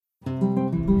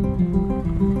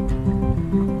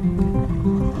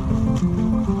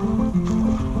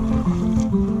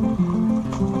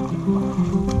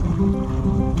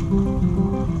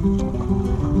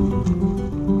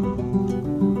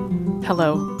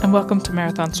Hello, and welcome to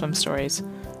Marathon Swim Stories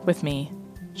with me,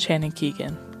 Shannon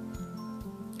Keegan.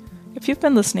 If you've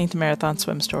been listening to Marathon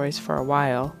Swim Stories for a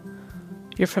while,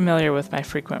 you're familiar with my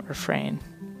frequent refrain.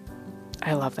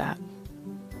 I love that.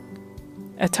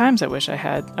 At times I wish I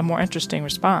had a more interesting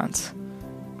response,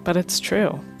 but it's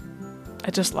true.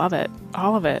 I just love it,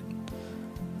 all of it.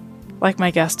 Like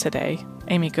my guest today,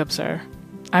 Amy Gubser,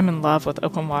 I'm in love with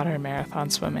open water marathon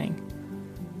swimming.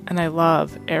 And I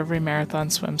love every marathon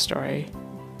swim story.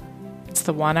 It's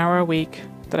the 1 hour a week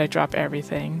that I drop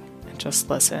everything and just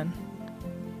listen.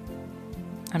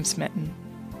 I'm smitten.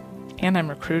 And I'm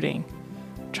recruiting,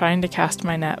 trying to cast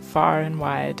my net far and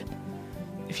wide.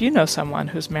 If you know someone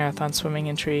who's marathon swimming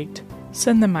intrigued,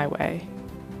 send them my way.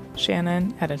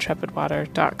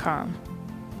 Shannon@intrepidwater.com.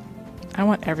 I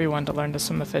want everyone to learn to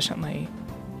swim efficiently,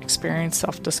 experience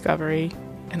self-discovery,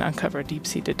 and uncover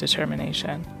deep-seated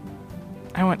determination.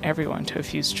 I want everyone to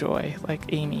infuse joy like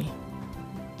Amy.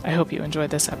 I hope you enjoy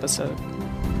this episode.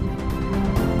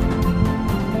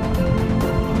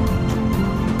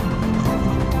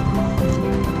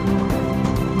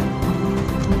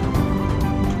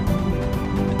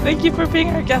 Thank you for being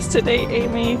our guest today,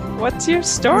 Amy. What's your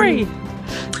story?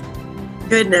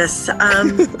 Goodness,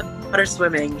 water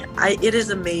swimming. It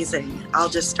is amazing. I'll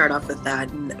just start off with that.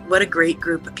 And what a great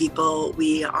group of people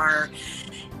we are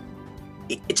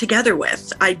together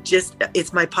with.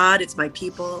 It's my pod, it's my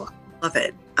people. I love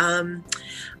it.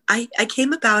 I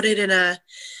came about it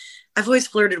I've always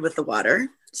flirted with the water.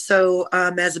 So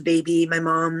as a baby, my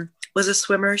mom was a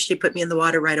swimmer. She put me in the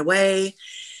water right away.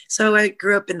 So I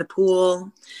grew up in the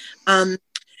pool. I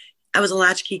was a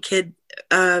latchkey kid,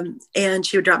 and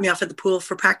she would drop me off at the pool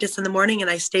for practice in the morning,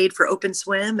 and I stayed for open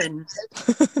swim and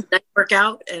night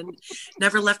workout and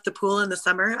never left the pool in the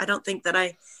summer. I don't think that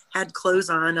I had clothes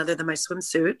on other than my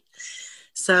swimsuit.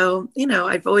 So,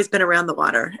 I've always been around the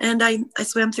water, and I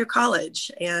swam through college.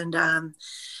 And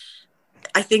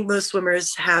I think most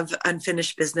swimmers have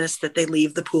unfinished business that they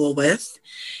leave the pool with.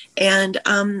 And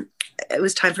it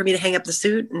was time for me to hang up the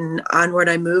suit, and onward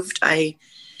I moved. I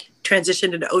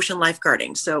transitioned into ocean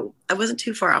lifeguarding. So I wasn't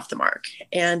too far off the mark.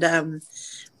 And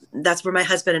that's where my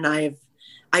husband and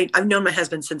I've known my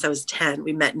husband since I was 10.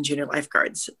 We met in junior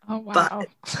lifeguards. Oh, wow. But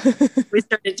we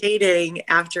started dating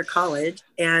after college,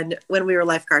 and when we were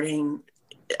lifeguarding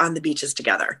on the beaches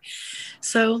together.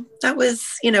 So that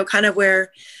was, kind of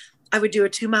where I would do a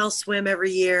 2-mile swim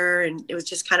every year. And it was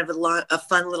just kind of a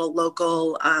fun little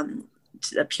local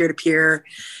peer-to-peer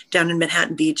down in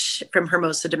Manhattan Beach, from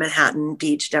Hermosa to Manhattan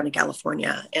Beach down in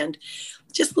California. And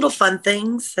just little fun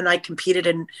things. And I competed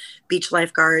in beach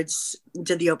lifeguards,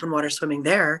 did the open water swimming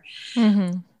there.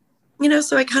 Mm-hmm.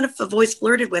 So I kind of have always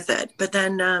flirted with it, but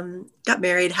then got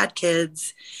married, had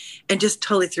kids, and just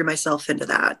totally threw myself into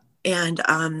that. And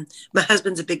my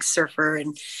husband's a big surfer,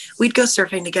 and we'd go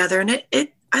surfing together. And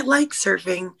I like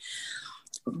surfing,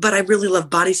 but I really love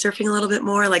body surfing a little bit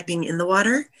more. I like being in the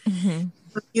water. Mm-hmm.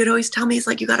 You'd always tell me, it's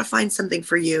like, you got to find something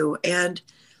for you. And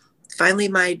finally,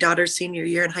 my daughter's senior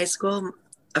year in high school,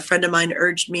 a friend of mine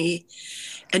urged me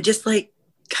and just kind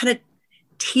of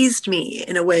teased me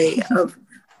in a way of,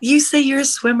 you say you're a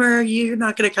swimmer, you're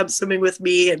not going to come swimming with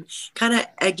me, and kind of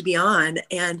egged me on.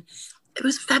 And it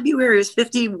was February, it was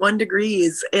 51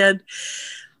 degrees. And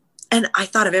I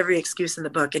thought of every excuse in the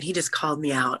book, and he just called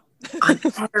me out on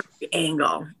every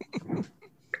angle.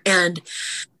 And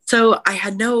so I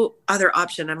had no other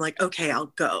option. I'm like, okay, I'll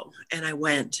go. And I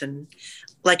went. And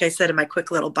like I said in my quick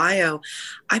little bio,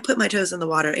 I put my toes in the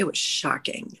water. It was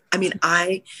shocking. I mean,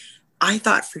 I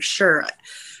thought for sure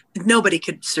nobody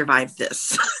could survive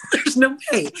this. There's no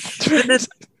way. And then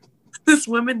this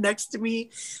woman next to me,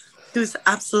 who's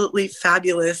absolutely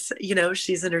fabulous,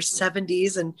 she's in her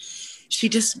 70s, and she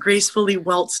just gracefully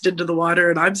waltzed into the water,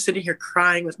 and I'm sitting here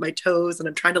crying with my toes, and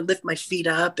I'm trying to lift my feet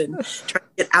up and try to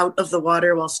get out of the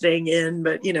water while staying in,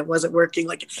 but it wasn't working,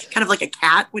 kind of like a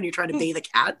cat when you're trying to bathe a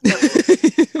cat.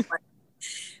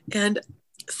 And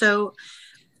so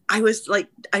I was like,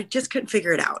 I just couldn't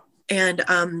figure it out. And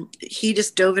he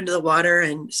just dove into the water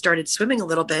and started swimming a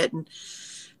little bit, and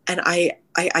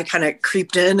I kind of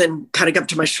creeped in and kind of got up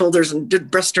to my shoulders and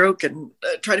did breaststroke and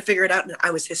tried to figure it out. And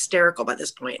I was hysterical by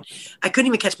this point. I couldn't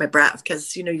even catch my breath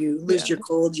because, you lose your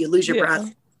cold, you lose your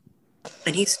breath.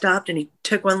 And he stopped and he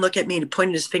took one look at me and he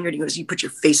pointed his finger and he goes, "You put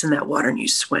your face in that water and you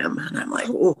swim." And I'm like,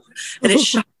 oh, and it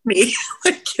shocked me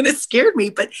and it scared me,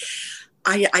 but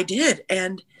I did.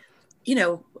 And,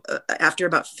 after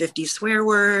about 50 swear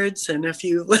words and a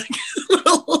few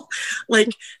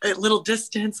a little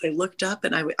distance, I looked up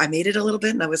and I made it a little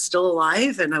bit, and I was still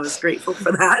alive, and I was grateful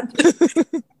for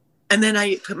that. And then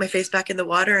I put my face back in the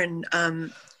water, and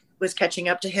was catching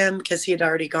up to him because he had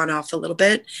already gone off a little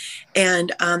bit.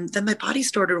 And then my body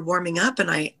started warming up, and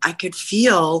I could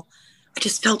feel, I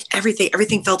just felt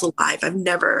everything felt alive. I've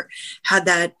never had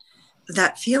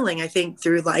that feeling. I think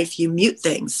through life, you mute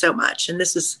things so much. And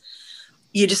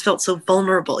you just felt so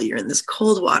vulnerable. You're in this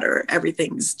cold water,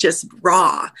 everything's just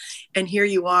raw. And here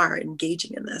you are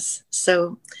engaging in this.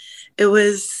 So it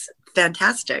was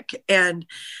fantastic. And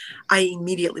I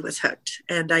immediately was hooked.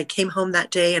 And I came home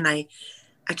that day, and I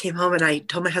came home and I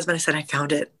told my husband, I said, I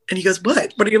found it. And he goes, what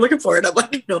are you looking for? And I'm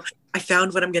like, no, I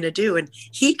found what I'm going to do. And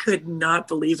he could not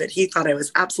believe it. He thought I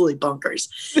was absolutely bonkers,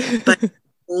 but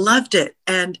loved it.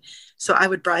 And so I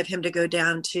would bribe him to go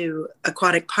down to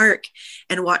Aquatic Park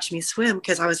and watch me swim,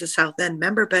 because I was a South End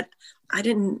member, but I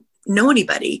didn't know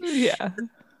anybody. Yeah.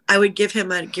 I would give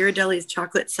him a Ghirardelli's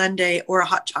chocolate sundae or a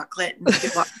hot chocolate, and he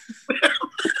could watch.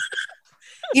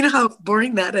 You know how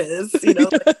boring that is, you know?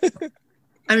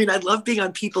 I mean, I love being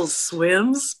on people's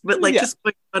swims, but like just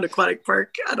going on Aquatic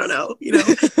Park, I don't know, you know?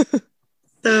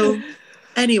 So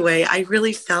anyway, I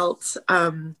really felt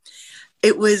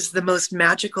it was the most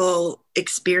magical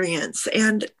experience.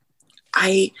 And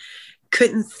I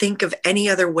couldn't think of any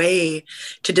other way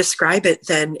to describe it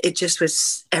than it just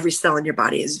was, every cell in your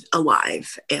body is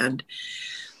alive, and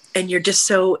you're just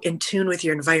so in tune with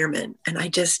your environment. And I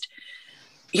just,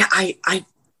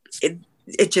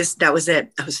 it just, that was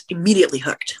it. I was immediately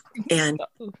hooked. And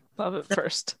love it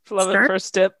first dip. Love it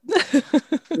first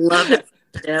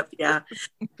dip. Yeah.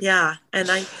 Yeah.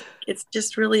 And it's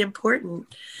just really important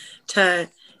to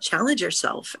challenge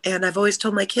yourself. And I've always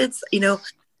told my kids, you know,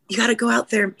 you got to go out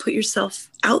there and put yourself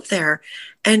out there.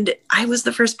 And I was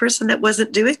the first person that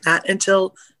wasn't doing that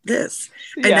until this.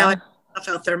 And now I'm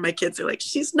out there, and my kids are like,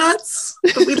 she's nuts.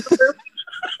 But we love her.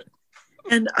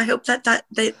 And I hope that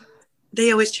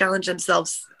they always challenge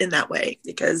themselves in that way,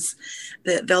 because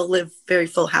they'll live very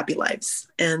full, happy lives.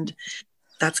 And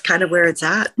that's kind of where it's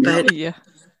at. But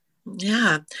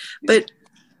but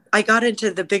I got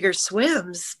into the bigger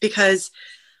swims because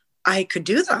I could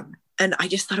do them. And I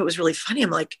just thought it was really funny. I'm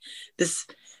like this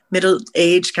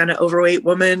middle-aged kind of overweight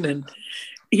woman. And,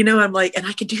 you know, I'm like, and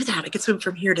I could do that. I could swim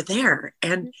from here to there.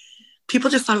 And people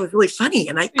just thought it was really funny.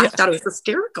 And I thought it was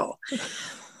hysterical.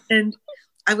 And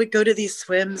I would go to these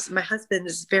swims. My husband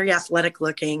is very athletic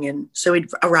looking. And so we'd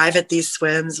arrive at these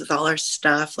swims with all our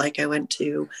stuff. Like I went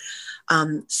to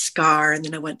SCAR, and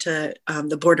then I went to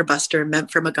the Border Buster,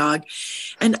 Memph for Magog.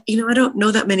 And, you know, I don't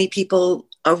know that many people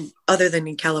other than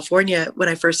in California when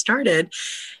I first started.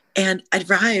 And I'd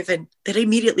arrive, and they'd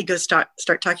immediately go start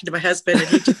talking to my husband, and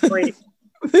he'd just point.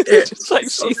 Just like,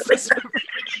 Jesus.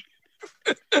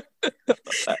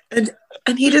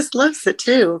 And he just loves it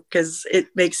too, because it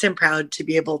makes him proud to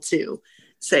be able to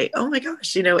say, oh my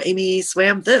gosh, you know, Amy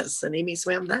swam this and Amy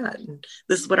swam that, and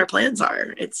this is what our plans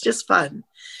are. It's just fun.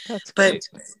 That's great.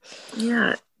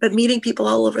 But meeting people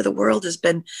all over the world has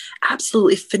been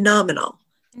absolutely phenomenal.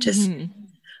 Just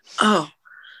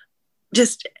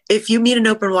just if you meet an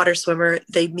open water swimmer,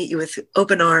 they meet you with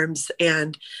open arms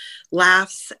and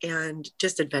laughs and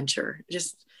just adventure.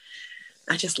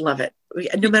 I just love it.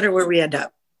 No matter where we end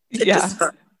up.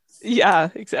 Yeah,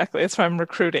 exactly. That's why I'm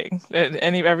recruiting.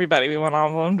 Everybody, we want all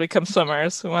of them to become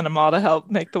swimmers. We want them all to help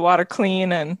make the water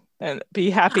clean and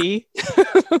be happy.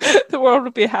 The world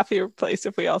would be a happier place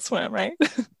if we all swim, right?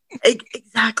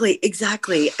 Exactly.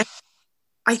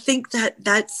 I think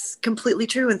that's completely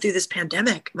true. And through this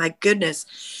pandemic, my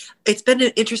goodness, it's been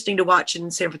interesting to watch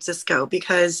in San Francisco,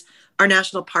 because our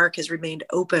national park has remained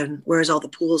open, whereas all the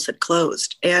pools had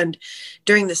closed. And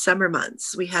during the summer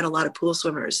months, we had a lot of pool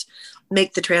swimmers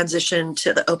make the transition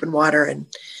to the open water. And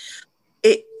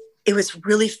it was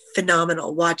really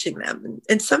phenomenal watching them.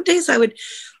 And some days I would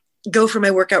go for my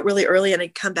workout really early, and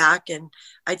I'd come back and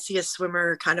I'd see a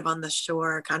swimmer kind of on the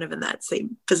shore, kind of in that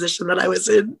same position that I was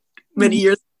in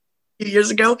few years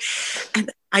ago.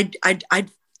 And I'd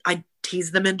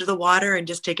tease them into the water and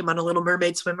just take them on a Little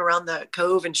Mermaid swim around the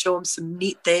cove and show them some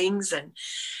neat things.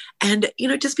 And, you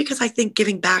know, just because I think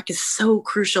giving back is so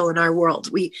crucial in our world.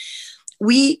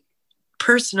 We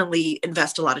personally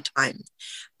invest a lot of time,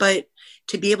 but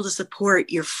to be able to support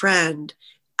your friend,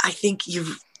 I think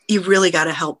you really got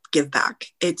to help give back.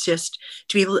 It's just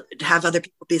to be able to have other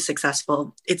people be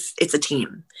successful. It's a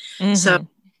team. Mm-hmm. So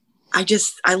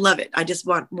I love it. I just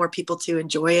want more people to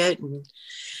enjoy it. And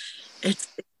it's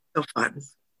so fun.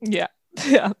 Yeah.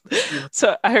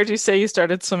 So I heard you say you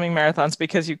started swimming marathons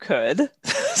because you could.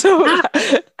 So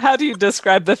how do you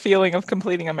describe the feeling of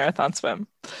completing a marathon swim?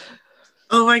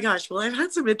 Oh my gosh. Well, I've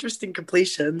had some interesting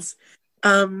completions.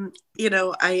 You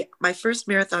know, my first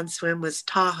marathon swim was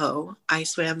Tahoe. I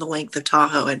swam the length of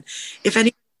Tahoe. And if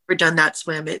anyone's ever done that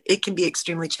swim, it can be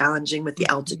extremely challenging with the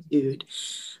altitude,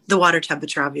 the water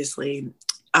temperature, obviously.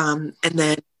 And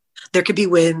then there could be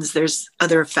winds, there's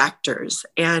other factors.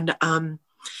 And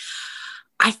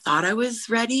I thought I was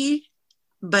ready,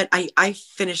 but I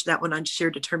finished that one on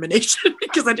sheer determination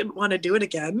because I didn't want to do it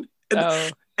again.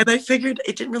 And I figured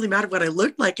it didn't really matter what I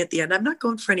looked like at the end. I'm not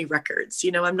going for any records.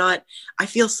 I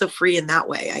feel so free in that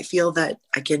way. I feel that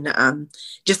I can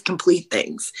just complete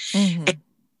things. Mm-hmm. And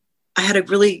I had a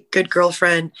really good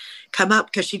girlfriend come up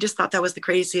because she just thought that was the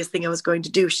craziest thing I was going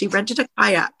to do. She rented a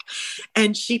kayak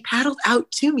and she paddled out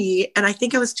to me. And I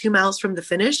think I was 2 miles from the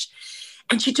finish.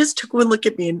 And she just took one look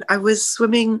at me, and I was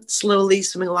swimming slowly,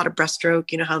 swimming a lot of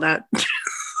breaststroke. You know how that,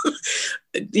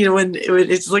 when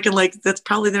it's looking like that's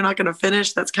probably they're not going to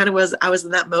finish. That's kind of I was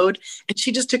in that mode. And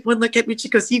she just took one look at me. She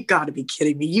goes, "You've got to be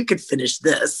kidding me. You could finish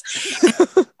this."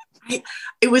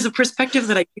 It was a perspective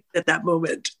that I used at that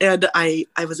moment. And I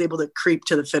was able to creep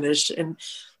to the finish. And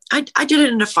I did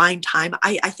it in a fine time.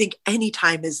 I think any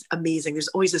time is amazing. There's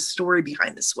always a story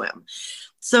behind the swim.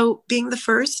 So being the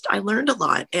first, I learned a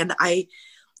lot, and I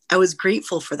was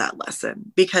grateful for that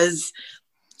lesson because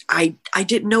I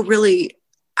didn't know really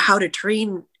how to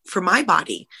train for my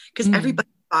body because everybody's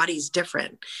body is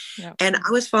different. Yep. And I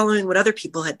was following what other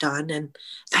people had done, and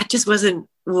that just wasn't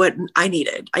what I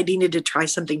needed. I needed to try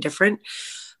something different.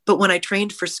 But when I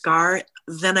trained for SCAR,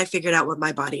 then I figured out what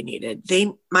my body needed.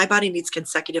 My body needs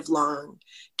consecutive long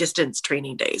distance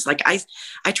training days. Like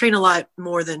I train a lot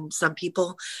more than some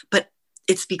people, but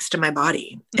it speaks to my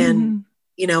body. And,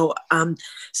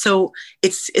 so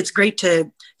it's great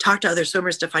to talk to other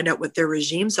swimmers to find out what their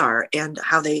regimes are and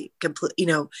how they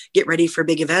get ready for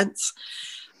big events.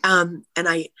 And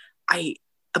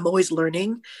I'm always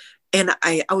learning, and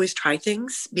I always try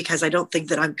things because I don't think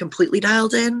that I'm completely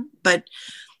dialed in. But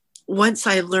once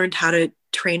I learned how to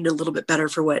train a little bit better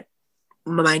for what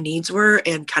my needs were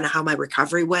and kind of how my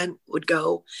recovery would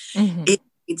go, it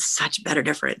made such better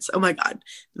difference. Oh my God.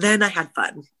 Then I had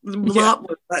fun, a lot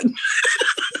more fun.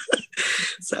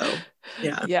 So,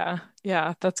 yeah.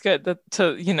 Yeah. That's good.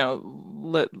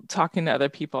 Talking to other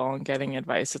people and getting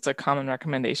advice, it's a common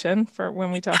recommendation for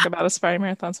when we talk about aspiring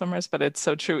marathon swimmers, but it's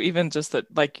so true. Even just that,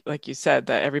 like you said,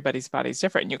 that everybody's body's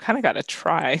different. And you kind of got to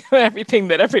try everything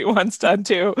that everyone's done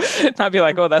too, not be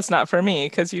like, oh, that's not for me.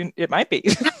 Cause it might be.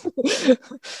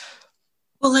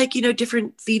 Well,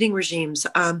 different feeding regimes.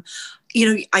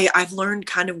 I've learned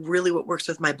kind of really what works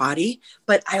with my body,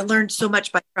 but I learned so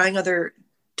much by trying other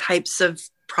types of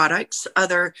products,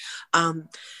 other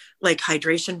like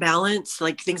hydration balance,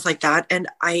 like things like that. And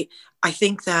I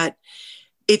think that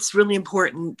it's really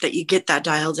important that you get that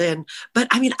dialed in. But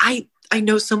I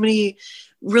know so many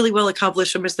really well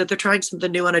accomplished swimmers that they're trying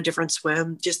something new on a different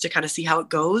swim just to kind of see how it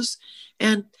goes.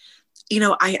 And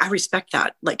I respect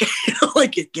that. Like,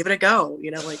 give it a go.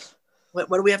 What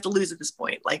do we have to lose at this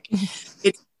point? Like,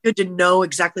 it's good to know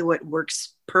exactly what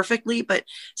works perfectly, but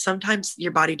sometimes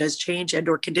your body does change and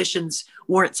or conditions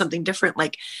warrant something different.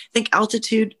 Like, I think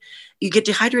altitude, you get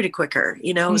dehydrated quicker,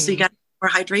 so you got more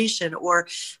hydration, or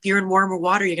if you're in warmer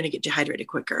water, you're going to get dehydrated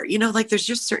quicker. There's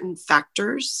just certain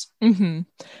factors. Mm-hmm.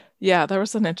 Yeah, there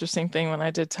was an interesting thing when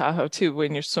I did Tahoe too,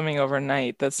 when you're swimming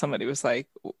overnight, that somebody was like,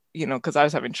 because I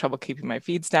was having trouble keeping my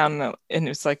feeds down, and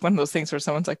it's like one of those things where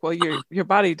someone's like, well, your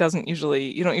body you don't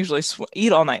usually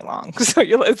eat all night long. So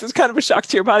it's kind of a shock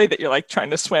to your body that you're like trying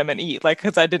to swim and eat, like,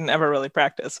 because I didn't ever really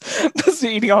practice just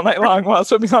eating all night long while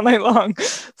swimming all night long.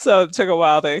 So it took a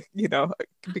while to,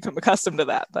 become accustomed to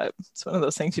that. But it's one of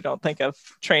those things you don't think of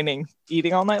training,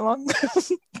 eating all night long.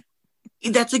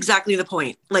 That's exactly the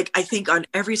point. Like, I think on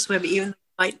every swim, even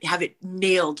might have it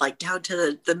nailed, like down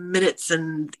to the minutes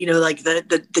and, like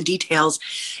the details.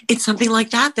 It's something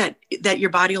like that your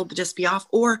body will just be off,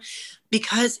 or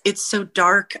because it's so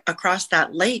dark across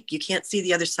that lake, you can't see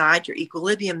the other side. Your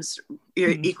equilibrium's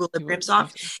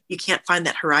off. You can't find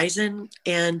that horizon.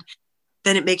 And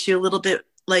then it makes you a little bit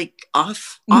like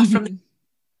off from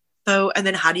and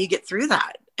then how do you get through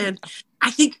that? And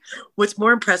I think what's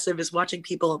more impressive is watching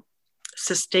people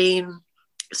sustain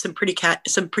some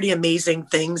pretty amazing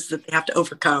things that they have to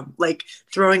overcome, like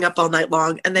throwing up all night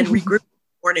long and then regroup in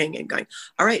the morning and going,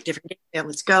 all right, different day,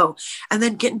 let's go. And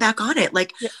then getting back on it.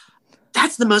 Like,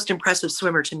 that's the most impressive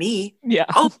swimmer to me. Yeah.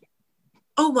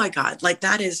 Oh my God. Like,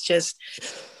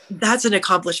 that's an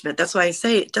accomplishment. That's why I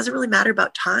say it doesn't really matter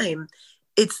about time.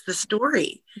 It's the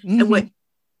story and what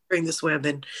during the swim.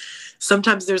 And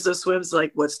sometimes there's those swims,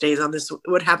 like what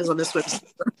happens on this swim.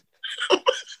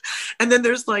 And then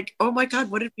there's like, oh my God,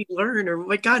 what did we learn? Or, oh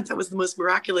my God, that was the most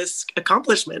miraculous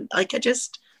accomplishment. Like,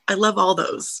 I love all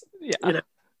those. Yeah.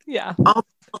 Yeah. All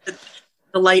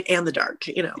the light and the dark,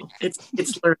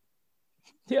 it's learning.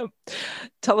 Yeah.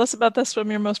 Tell us about the swim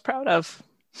you're most proud of.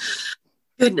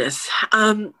 Goodness.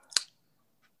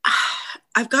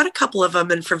 I've got a couple of them,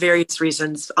 and for various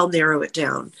reasons, I'll narrow it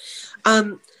down.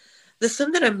 The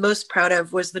swim that I'm most proud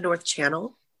of was the North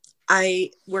Channel.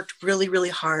 I worked really, really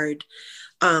hard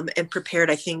and prepared,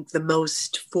 I think, the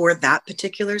most for that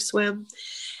particular swim.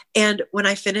 And when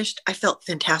I finished, I felt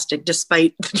fantastic,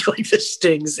 despite the jellyfish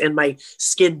stings and my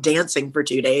skin dancing for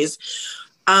 2 days.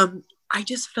 I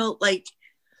just felt like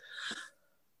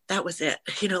that was it.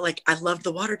 Like I loved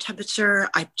the water temperature.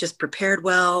 I just prepared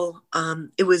well.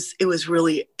 It was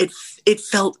really, it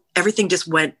felt, everything just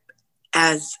went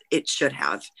as it should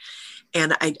have.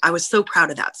 And I was so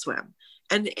proud of that swim.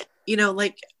 And,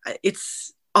 like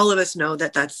it's, all of us know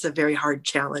that that's a very hard,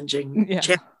 challenging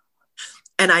challenge.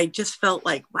 And I just felt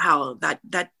like, wow,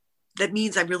 that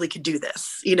means I really could do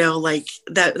this, like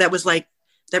that was like,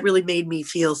 that really made me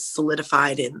feel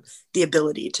solidified in the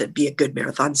ability to be a good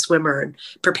marathon swimmer and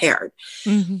prepared.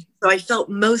 Mm-hmm. So I felt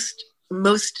most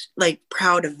like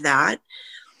proud of that.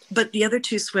 But the other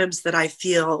two swims that I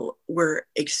feel were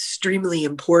extremely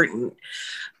important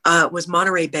was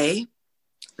Monterey Bay.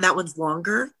 That one's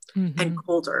longer and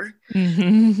colder.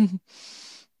 And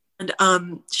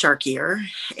sharkier.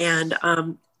 And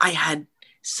I had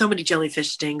so many jellyfish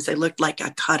stings. They looked like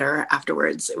a cutter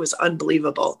afterwards. It was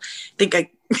unbelievable. I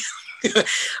think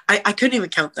I couldn't even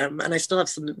count them, and I still have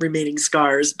some remaining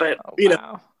scars, but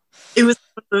it was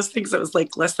one of those things that was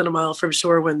like less than a mile from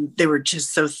shore when they were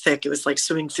just so thick. It was like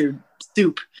swimming through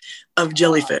soup of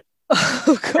jellyfish.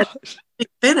 Oh gosh.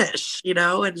 Finish,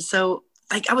 and so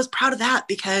like I was proud of that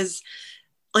because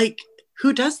like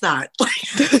who does that?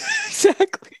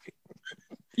 Exactly.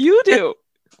 You do.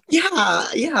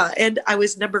 Yeah. And I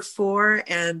was number 4,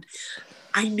 and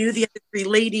I knew the other 3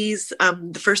 ladies.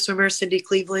 The first swimmer, Cindy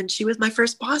Cleveland, she was my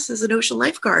first boss as an ocean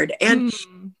lifeguard. And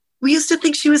we used to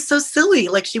think she was so silly.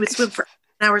 Like she would swim for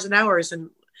hours and hours. And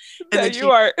then you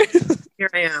are. Here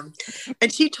I am.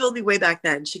 And she told me way back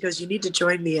then, she goes, you need to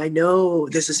join me. I know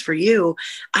this is for you.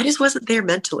 I just wasn't there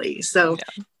mentally. So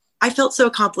I felt so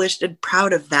accomplished and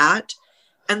proud of that.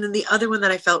 And then the other one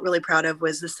that I felt really proud of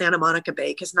was the Santa Monica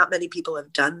Bay, because not many people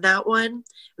have done that one. And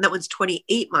that one's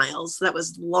 28 miles. So that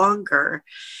was longer.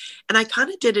 And I kind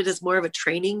of did it as more of a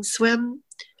training swim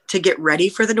to get ready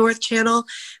for the North Channel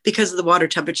because of the water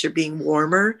temperature being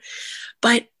warmer.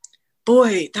 But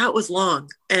boy, that was long.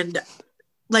 And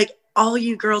like all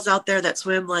you girls out there that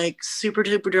swim like super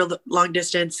duper long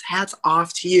distance, hats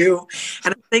off to you.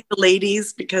 And I thank the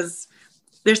ladies because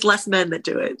there's less men that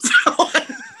do it. So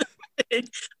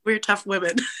we're tough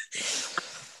women.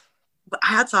 But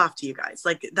hats off to you guys.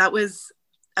 Like that was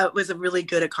a really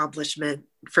good accomplishment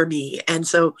for me. And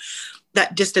so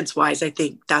that distance wise, I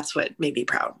think that's what made me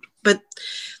proud. But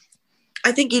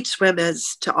I think each swim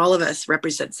is to all of us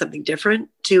represents something different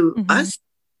to us.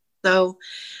 So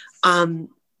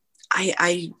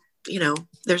I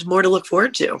there's more to look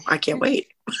forward to. I can't wait.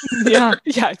 Yeah,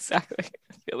 exactly.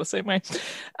 I feel the same way.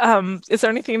 Is there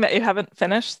anything that you haven't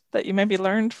finished that you maybe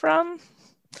learned from?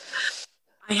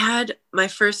 I had my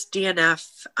first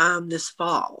DNF this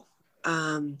fall.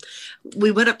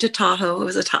 We went up to Tahoe. It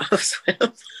was a Tahoe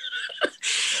swim.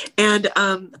 And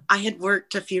I had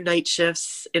worked a few night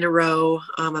shifts in a row.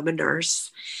 I'm a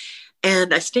nurse.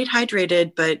 And I stayed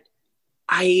hydrated, but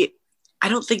I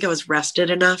don't think I was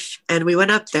rested enough. And we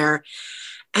went up there.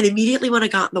 And immediately when I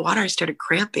got in the water, I started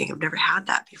cramping. I've never had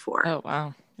that before. Oh,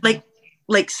 wow.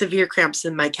 Like severe cramps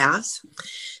in my calves.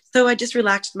 So I just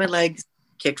relaxed my legs,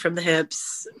 kicked from the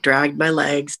hips, dragged my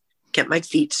legs, kept my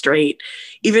feet straight.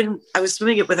 Even I was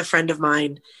swimming it with a friend of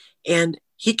mine, and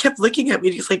he kept looking at me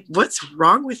and he's like, what's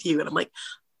wrong with you? And I'm like,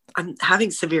 I'm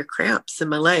having severe cramps in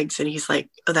my legs. And he's like,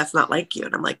 oh, that's not like you.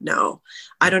 And I'm like, no,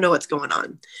 I don't know what's going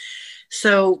on.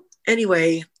 So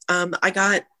anyway, I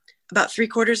got about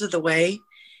 3/4 of the way,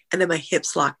 and then my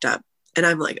hips locked up. And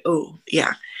I'm like, oh,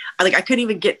 yeah. I couldn't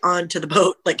even get onto the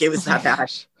boat. Like it was that bad.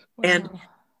 Wow. And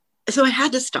so I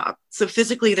had to stop. So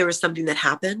physically there was something that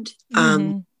happened.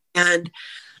 And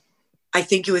I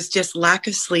think it was just lack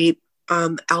of sleep,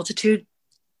 altitude.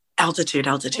 I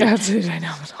know.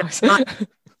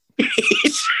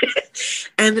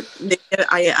 And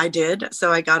I did.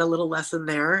 So I got a little lesson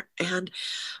there. And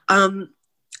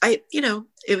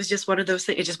it was just one of those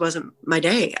things. It just wasn't my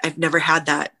day. I've never had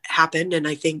that happen. And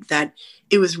I think that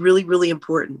it was really, really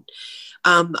important.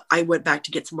 I went back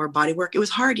to get some more body work. It was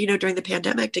hard, during the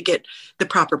pandemic to get the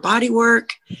proper body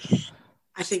work.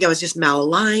 I think I was just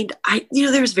malaligned.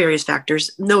 There was various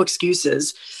factors, no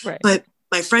excuses, right. But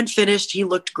my friend finished. He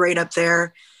looked great up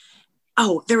there.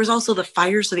 Oh, there was also the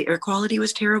fire, so the air quality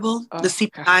was terrible. Oh, The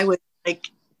CPI was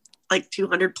like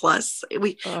 200 plus.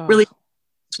 We oh. really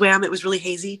swam. It was really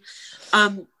hazy.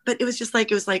 But it was just like,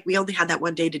 we only had that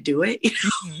one day to do it.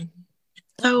 Mhm.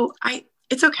 So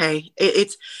it's okay.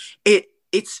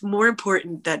 It's more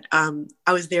important that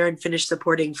I was there and finished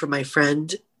supporting for my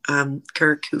friend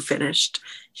Kirk, who finished.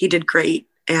 He did great,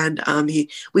 and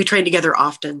we trained together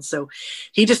often. So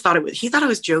he thought I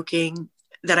was joking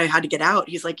that I had to get out.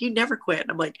 He's like, "You never quit."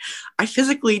 I'm like, "I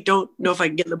physically don't know if I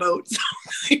can get in the boat, so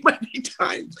it might be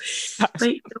time."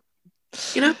 But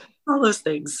all those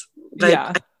things. But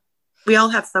Yeah. we all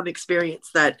have some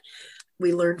experience that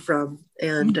we learned from,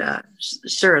 and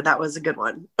sure, that was a good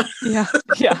one. Yeah.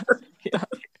 Yeah. Yeah.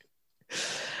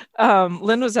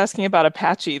 Lynn was asking about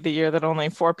Apache, the year that only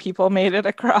 4 people made it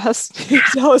across. Can you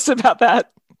tell us about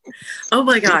that? Oh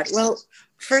my God. Well,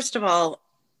 first of all,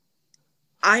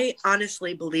 I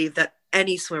honestly believe that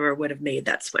any swimmer would have made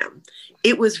that swim.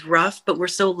 It was rough, but we're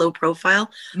so low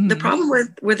profile. The problem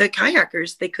were the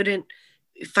kayakers. They couldn't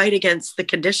fight against the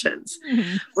conditions.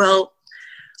 Mhm. Well,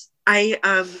 I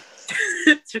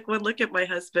took one look at my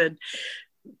husband,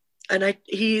 and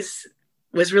he's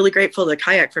was really grateful to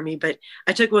kayak for me, but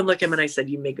I took one look at him and I said,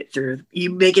 "You make it through.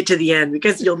 You make it to the end,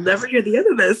 because you'll never hear the end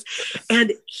of this."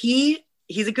 And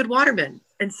he's a good waterman.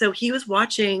 And so he was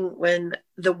watching when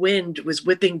the wind was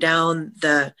whipping down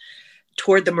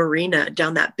toward the marina,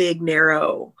 down that big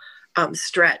narrow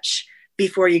stretch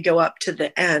before you go up to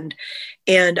the end.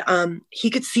 And he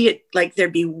could see it, like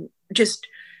there'd be just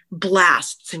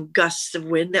blasts and gusts of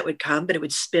wind that would come, but it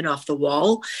would spin off the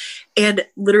wall. And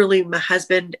literally my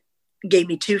husband gave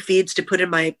me 2 feeds to put in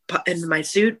my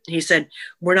suit. He said,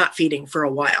 "We're not feeding for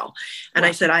a while." And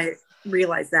I said, "I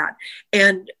realize that."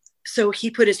 And so he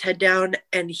put his head down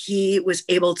and he was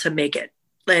able to make it.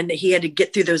 And he had to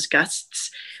get through those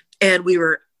gusts. And we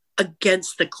were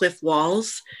against the cliff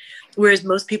walls, whereas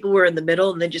most people were in the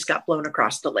middle and then just got blown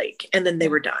across the lake, and then they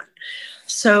were done.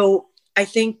 So I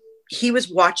think he was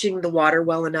watching the water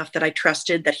well enough that I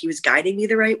trusted that he was guiding me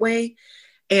the right way.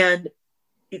 And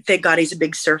thank God he's a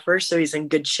big surfer, so he's in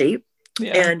good shape.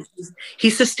 Yeah. And he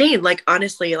sustained, like,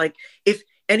 honestly, like if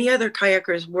any other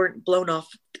kayakers weren't blown off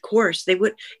the course,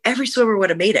 every swimmer would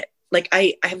have made it. Like,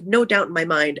 I have no doubt in my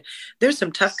mind, there's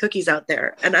some tough cookies out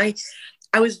there. And I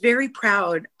was very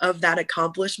proud of that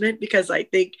accomplishment, because I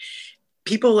think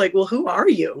people are like, "Well, who are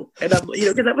you?" And I'm,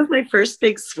 because that was my first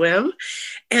big swim.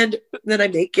 And then I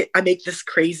make this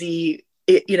crazy,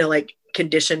 like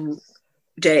condition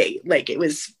day. Like, it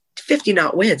was 50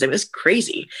 knot winds. It was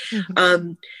crazy.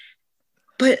 Mm-hmm.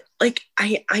 But like,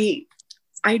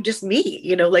 I just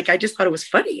like, I just thought it was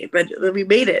funny, but we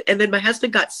made it. And then my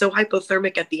husband got so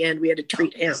hypothermic at the end, we had to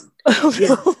treat him.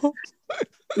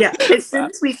 Yeah. As soon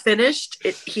as we finished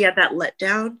it, he had that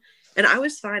letdown, and I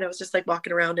was fine. I was just like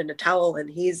walking around in a towel, and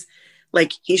he's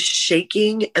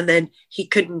shaking, and then he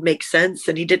couldn't make sense,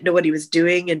 and he didn't know what he was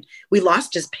doing. And we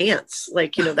lost his pants.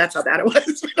 Like, that's how bad it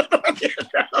was.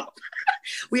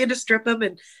 We had to strip him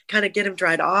and kind of get him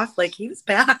dried off. Like, he was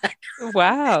bad.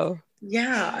 Wow.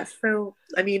 Yeah. So,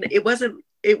 I mean, it was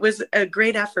a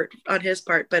great effort on his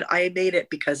part, but I made it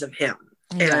because of him.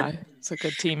 Yeah, and it's a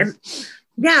good team.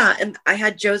 And I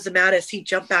had Joe Zamatis. He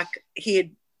jumped back.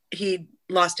 He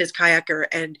lost his kayaker,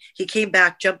 and he came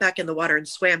back, jumped back in the water, and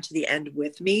swam to the end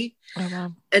with me. Oh,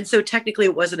 wow. And so technically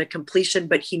it wasn't a completion,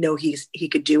 but he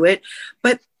could do it.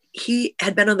 But he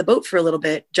had been on the boat for a little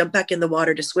bit, jumped back in the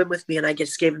water to swim with me, and I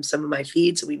just gave him some of my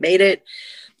feeds, and we made it.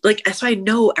 Like, so I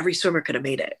know every swimmer could have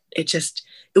made it. It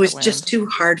was just too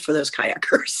hard for those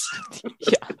kayakers.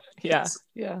 Yeah.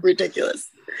 Ridiculous.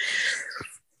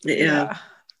 Yeah.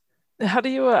 How do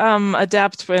you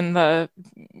adapt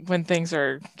when things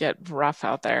get rough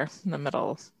out there in the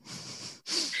middle?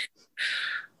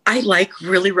 I like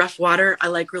really rough water. I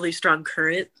like really strong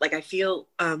current. Like, I feel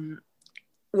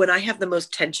when I have the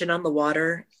most tension on the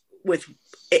water with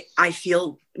it, I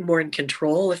feel more in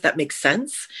control, if that makes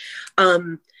sense.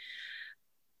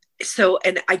 So,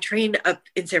 and I train up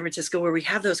in San Francisco where we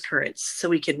have those currents, so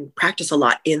we can practice a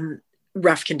lot in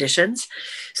rough conditions.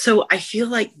 So I feel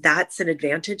like that's an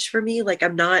advantage for me. Like,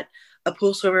 I'm not a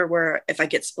pool swimmer where if I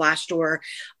get splashed or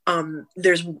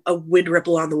there's a wind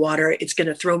ripple on the water, it's going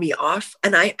to throw me off.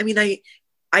 And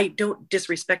I don't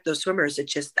disrespect those swimmers.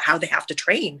 It's just how they have to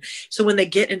train. So when they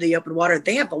get into the open water,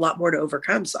 they have a lot more to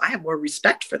overcome. So I have more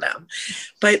respect for them,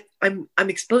 but I'm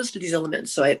exposed to these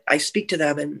elements. So I speak to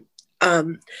them,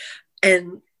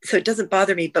 and so it doesn't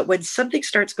bother me. But when something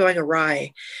starts going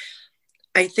awry,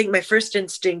 I think my first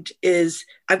instinct is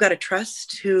I've got to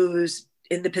trust who's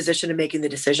in the position of making the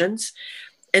decisions.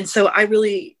 And so I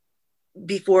really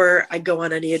before I go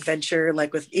on any adventure,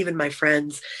 like with even my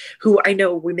friends who I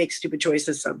know we make stupid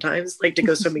choices sometimes, like to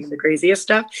go swimming in the craziest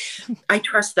stuff, I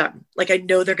trust them. Like, I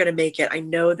know they're going to make it. I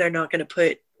know they're not going to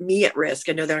put me at risk.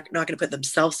 I know they're not going to put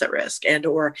themselves at risk. And,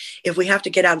 or if we have to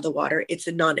get out of the water, it's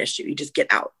a non-issue. You just get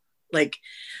out. Like,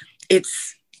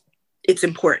 it's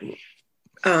important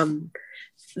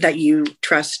that you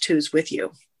trust who's with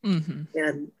you. Mm-hmm.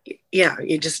 And yeah,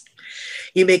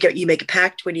 you make a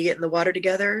pact when you get in the water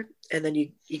together, and then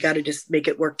you got to just make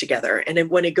it work together. And then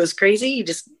when it goes crazy, you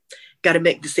just got to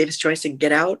make the safest choice and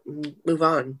get out and move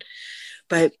on.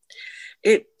 But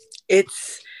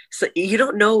it's so you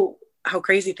don't know how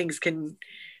crazy things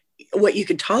what you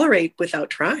can tolerate without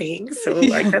trying. So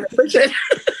I kind of push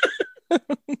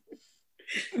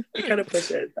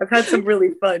it. I've had some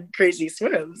really fun, crazy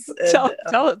swims.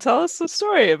 And, tell us a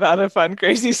story about a fun,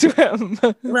 crazy swim.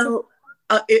 Well,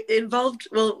 it involved,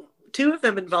 two of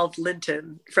them involved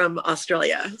Linton from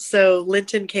Australia. So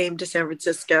Linton came to San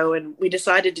Francisco, and we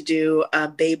decided to do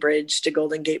Bay Bridge to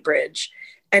Golden Gate Bridge.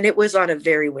 And it was on a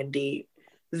very windy,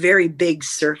 very big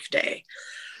surf day.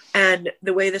 And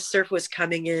the way the surf was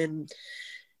coming in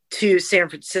to San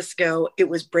Francisco, it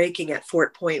was breaking at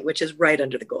Fort Point, which is right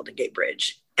under the Golden Gate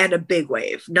Bridge, and a big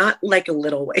wave, not like a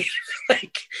little wave,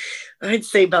 like I'd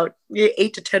say about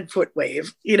 8 to 10 foot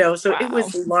wave, so wow. It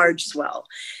was a large swell.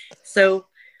 So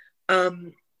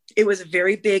it was a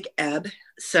very big ebb.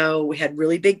 So we had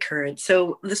really big current.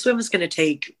 So the swim is going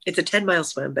to it's a 10-mile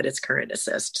swim, but it's current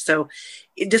assist. So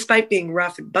despite being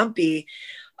rough and bumpy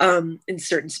in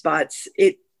certain spots,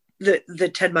 the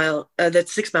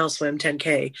 6-mile swim,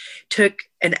 10K, took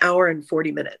an hour and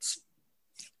 40 minutes.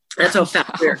 That's how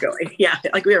fast we were going. Yeah,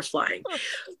 like we were flying.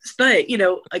 But,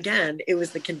 again, it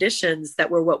was the conditions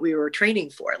that were what we were training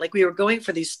for. Like, we were going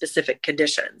for these specific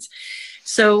conditions.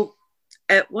 So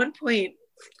at one point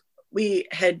we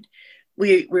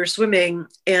were swimming,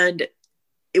 and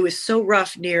it was so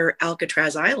rough near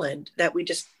Alcatraz Island that we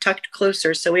just tucked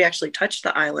closer. So we actually touched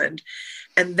the island.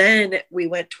 And then we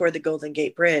went toward the Golden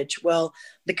Gate Bridge. Well,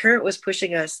 the current was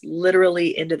pushing us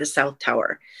literally into the South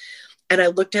Tower. And I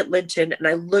looked at Linton,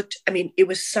 and it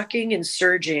was sucking and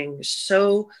surging.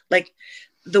 So like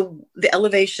the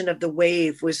elevation of the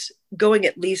wave was going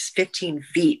at least 15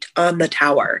 feet on the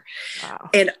tower. Wow.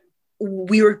 And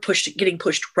we were getting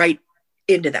pushed right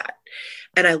into that.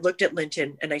 And I looked at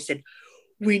Linton and I said,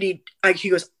 he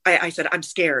goes, I said, I'm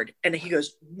scared. And he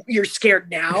goes, you're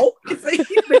scared now? Because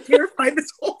he's been terrified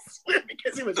this whole swim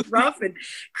because it was rough and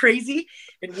crazy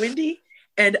and windy.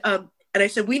 And I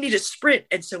said, we need to sprint.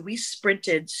 And so we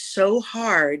sprinted so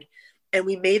hard, and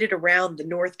we made it around the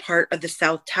north part of the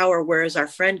South Tower, whereas our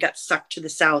friend got sucked to the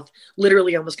south,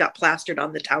 literally almost got plastered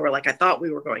on the tower like I thought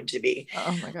we were going to be.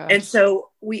 Oh my God. And so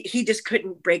he just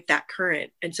couldn't break that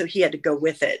current. And so he had to go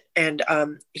with it. And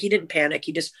he didn't panic.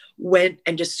 He just went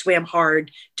and just swam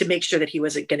hard to make sure that he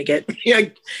wasn't going to get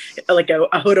like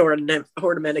a hood or an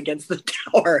ornament against the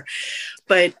tower.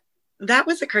 But that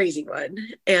was a crazy one.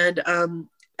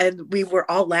 And we were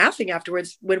all laughing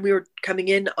afterwards when we were coming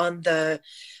in on the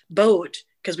boat,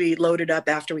 because we loaded up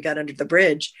after we got under the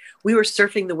bridge. We were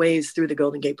surfing the waves through the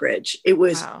Golden Gate Bridge. It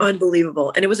was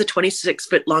unbelievable. And it was a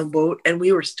 26-foot long boat, and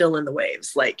we were still in the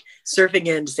waves, like surfing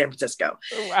into San Francisco.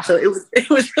 Wow. So it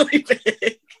was really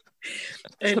big.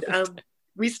 And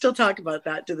we still talk about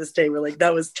that to this day. We're like,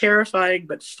 that was terrifying,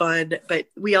 but fun. But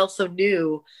we also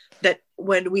knew that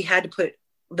when we had to put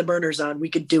the burners on, we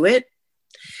could do it.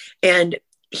 And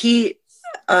he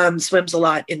swims a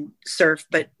lot in surf,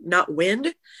 but not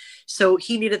wind. So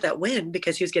he needed that wind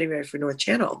because he was getting ready for North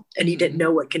Channel, and he didn't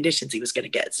know what conditions he was going to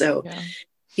get. So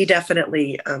he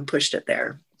definitely pushed it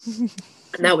there. And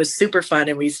that was super fun.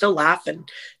 And we still laugh and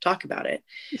talk about it.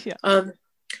 Yeah.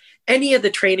 Any of the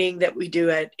training that we do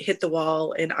at Hit the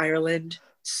Wall in Ireland,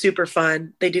 super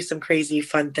fun. They do some crazy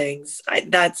fun things.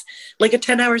 That's like a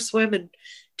 10-hour swim in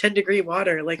 10-degree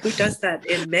water. Like, who does that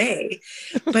in May?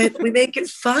 But we make it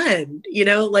fun,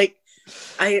 like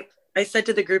I said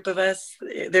to the group of us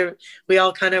there, we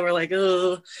all kind of were like,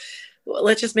 oh, well,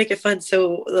 let's just make it fun.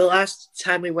 So the last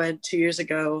time we went 2 years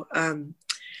ago,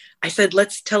 I said,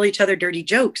 let's tell each other dirty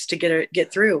jokes to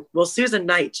get through. Well, Susan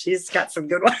Knight, she's got some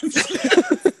good ones.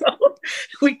 So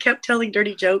we kept telling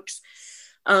dirty jokes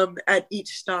at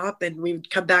each stop, and we would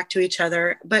come back to each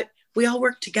other, but we all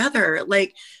worked together.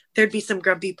 Like, there'd be some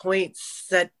grumpy points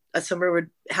that a swimmer would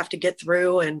have to get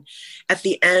through. And at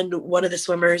the end, one of the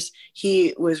swimmers,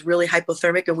 he was really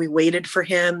hypothermic, and we waited for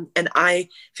him, and I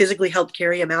physically helped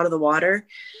carry him out of the water.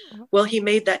 Well, he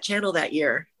made that channel that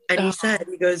year. And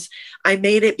he goes, I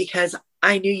made it because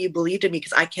I knew you believed in me,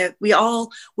 because we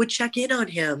all would check in on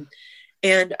him.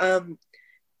 And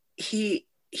he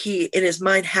in his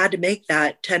mind had to make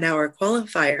that 10-hour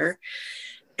qualifier,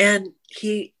 and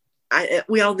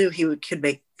we all knew could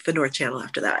make the North Channel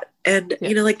after that. And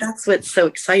Yeah. like, that's what's so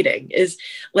exciting, is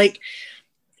like,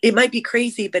 it might be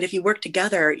crazy, but if you work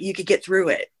together, you could get through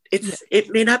it. It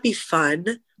may not be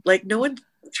fun. Like,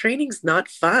 training's not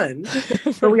fun,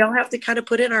 but we all have to kind of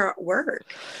put in our work.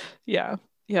 Yeah.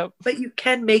 Yep. But you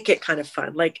can make it kind of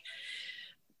fun. Like,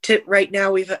 right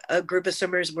now we've a group of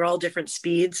swimmers. We're all different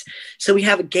speeds. So we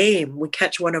have a game. We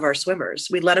catch one of our swimmers.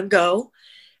 We let him go.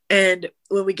 And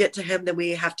when we get to him, then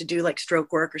we have to do like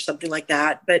stroke work or something like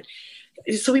that. But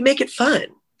so we make it fun,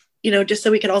 just so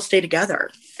we can all stay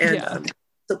together and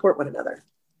support one another.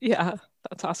 Yeah,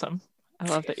 that's awesome. I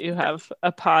love that you have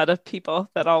a pod of people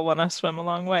that all want to swim a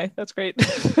long way. That's great.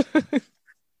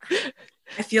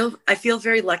 I feel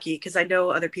very lucky, because I know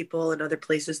other people in other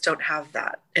places don't have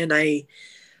that. And I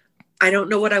don't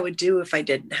know what I would do if I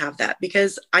didn't have that,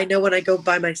 because I know when I go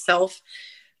by myself,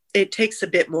 it takes a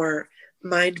bit more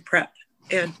mind prep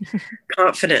and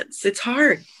confidence. It's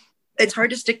hard. It's hard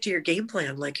to stick to your game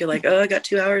plan. Like, you're like, oh, I got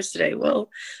 2 hours today. Well,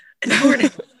 an hour and a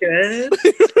half is good.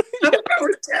 How about hour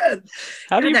 10?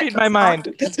 How do you read my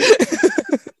mind?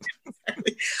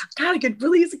 God, I could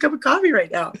really use a cup of coffee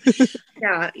right now.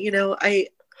 Yeah.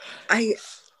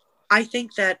 I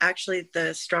think that actually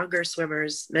the stronger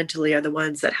swimmers mentally are the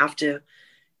ones that have to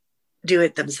do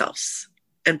it themselves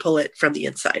and pull it from the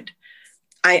inside.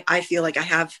 I feel like I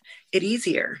have it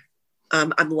easier.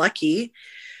 I'm lucky.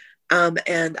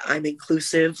 And I'm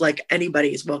inclusive. Like,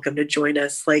 anybody is welcome to join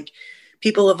us. Like,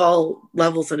 people of all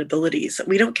levels and abilities.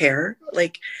 We don't care.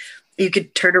 Like, you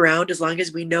could turn around, as long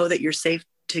as we know that you're safe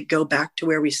to go back to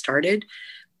where we started.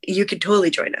 You could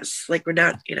totally join us. Like, we're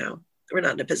not in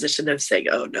a position of saying,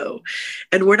 oh no.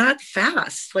 And we're not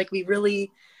fast. Like, we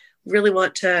really, really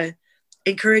want to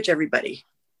encourage everybody.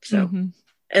 So,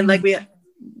 and like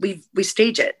we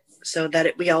stage it so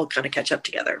that we all kind of catch up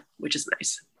together, which is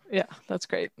nice. Yeah, that's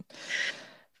great.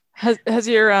 Has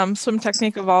your swim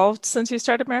technique evolved since you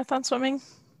started marathon swimming?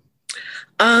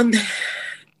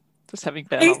 Just having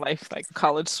been a life like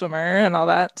college swimmer and all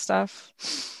that stuff.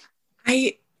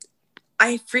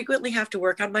 I frequently have to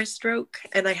work on my stroke,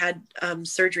 and I had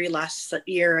surgery last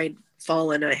year. I'd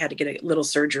fallen. I had to get a little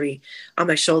surgery on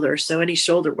my shoulder. So any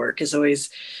shoulder work is always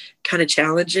kind of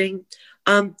challenging.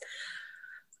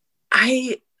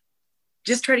 I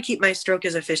just try to keep my stroke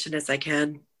as efficient as I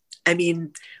can. I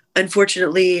mean,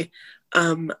 unfortunately,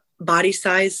 body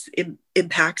size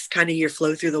impacts kind of your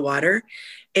flow through the water.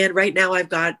 And right now I've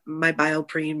got my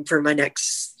Bioprene for my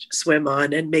next swim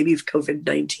on, and maybe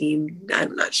COVID-19,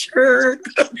 I'm not sure,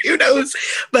 who knows.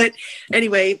 But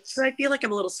anyway, so I feel like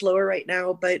I'm a little slower right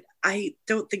now, but I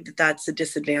don't think that that's a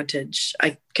disadvantage.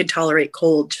 I can tolerate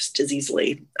cold just as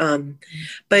easily.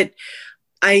 But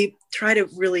I try to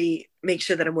really make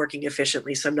sure that I'm working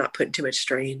efficiently, so I'm not putting too much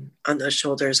strain on those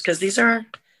shoulders, because these are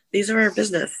our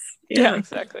business. Yeah,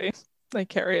 exactly. They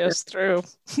carry us through.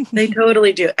 They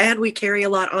totally do. And we carry a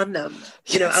lot on them,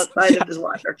 outside of the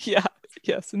water. Yeah.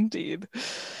 Yes, indeed.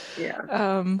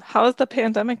 Yeah. How has the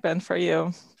pandemic been for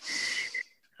you?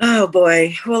 Oh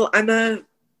boy. Well, I'm a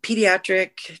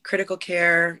pediatric critical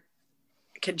care,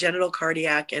 congenital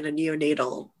cardiac, and a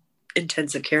neonatal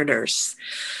intensive care nurse.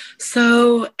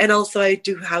 So, and also I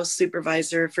do house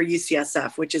supervisor for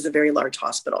UCSF, which is a very large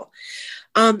hospital.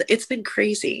 It's been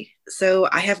crazy. So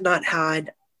I have not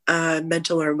had a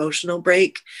mental or emotional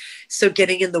break. So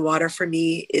getting in the water for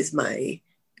me is my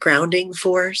grounding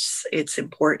force. It's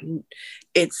important.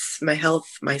 It's my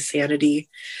health, my sanity,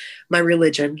 my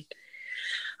religion.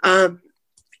 And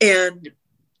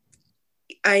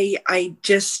I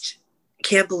just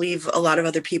can't believe a lot of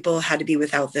other people had to be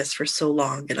without this for so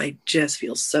long. And I just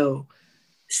feel so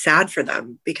sad for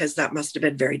them, because that must have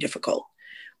been very difficult.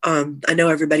 I know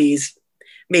everybody's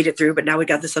made it through, but now we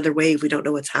got this other wave. We don't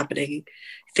know what's happening.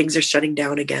 Things are shutting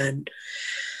down again.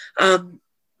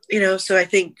 So I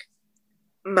think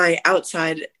my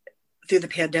outside through the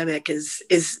pandemic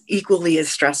is equally as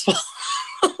stressful.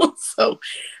 So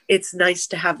it's nice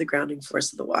to have the grounding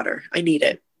force of the water. I need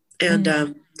it.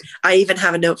 And I even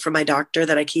have a note from my doctor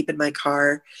that I keep in my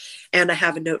car. And I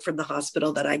have a note from the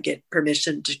hospital that I get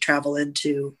permission to travel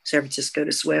into San Francisco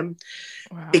to swim.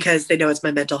 Wow. Because they know it's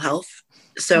my mental health.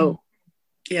 So,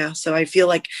 yeah. So I feel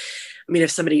like,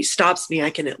 if somebody stops me, I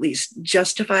can at least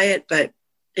justify it, but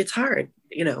it's hard,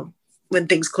 when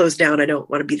things close down. I don't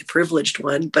want to be the privileged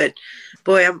one, but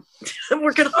boy, I'm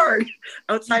working hard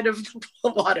outside of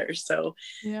the water. So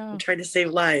I'm trying to save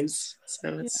lives.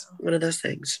 So it's one of those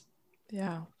things.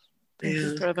 Yeah. Thank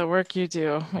you for the work you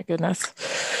do. My goodness.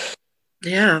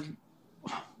 Yeah.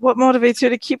 What motivates you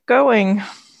to keep going?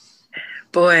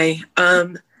 Boy,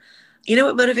 you know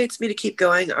what motivates me to keep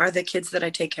going are the kids that I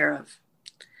take care of.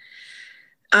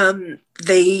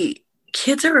 They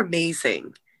kids are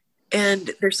amazing,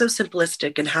 and they're so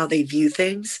simplistic in how they view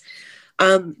things.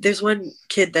 There's one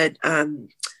kid that I'm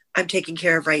taking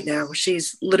care of right now.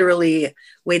 She's literally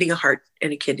waiting a heart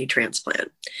and a kidney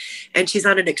transplant, and she's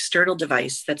on an external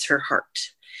device that's her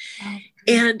heart. Wow.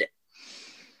 And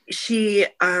she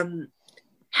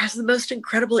has the most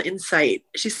incredible insight.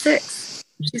 She's 6.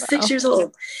 She's 6 years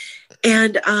old.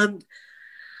 And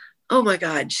oh my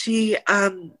God, she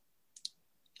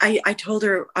I told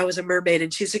her I was a mermaid,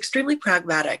 and she's extremely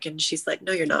pragmatic. And she's like,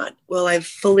 no, you're not. Well, I've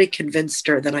fully convinced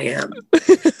her that I am.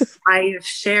 I've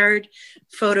shared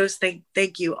photos.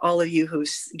 Thank you, all of you who've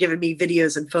given me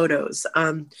videos and photos.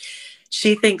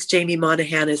 She thinks Jamie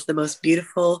Monahan is the most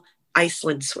beautiful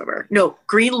Iceland swimmer.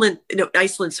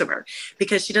 Iceland swimmer,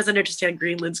 because she doesn't understand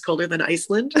Greenland's colder than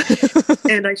Iceland.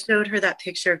 And I showed her that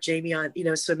picture of Jamie on,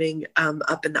 swimming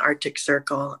up in the Arctic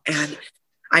Circle. And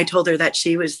I told her that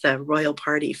she was the royal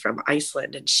party from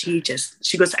Iceland, and she goes,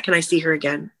 can I see her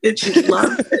again? And she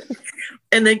loved it.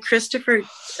 And then Christopher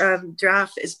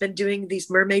Draff has been doing these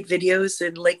mermaid videos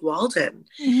in Lake Walden.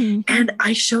 Mm-hmm. And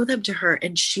I show them to her,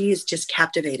 and she is just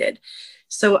captivated.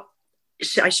 So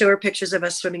I show her pictures of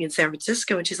us swimming in San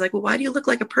Francisco, and she's like, well, why do you look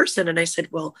like a person? And I said,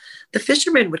 well, the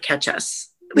fishermen would catch us.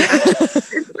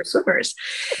 We're swimmers.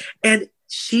 And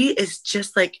she is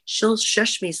just like, she'll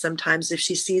shush me sometimes if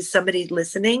she sees somebody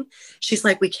listening. She's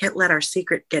like, we can't let our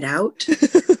secret get out.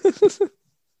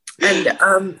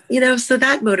 And, so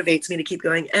that motivates me to keep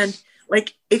going. And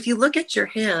like, if you look at your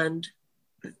hand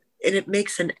and it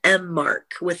makes an M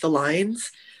mark with the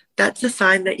lines, that's a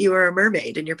sign that you are a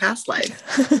mermaid in your past life.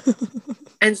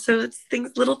 And so it's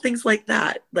little things like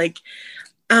that. Like,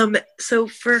 so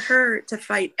for her to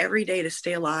fight every day to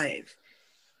stay alive,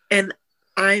 and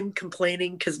I'm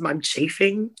complaining because I'm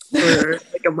chafing for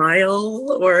like a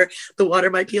mile, or the water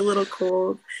might be a little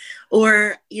cold,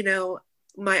 or,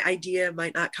 my idea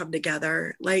might not come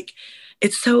together. Like,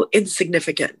 it's so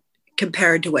insignificant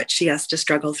compared to what she has to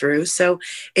struggle through. So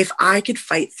if I could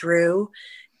fight through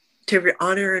to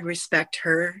honor and respect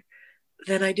her,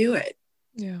 then I do it.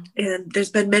 Yeah. And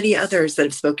there's been many others that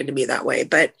have spoken to me that way,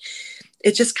 but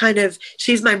it's just kind of,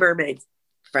 she's my mermaid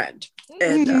friend.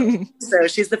 And so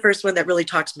she's the first one that really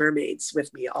talks mermaids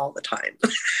with me all the time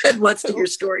and wants to hear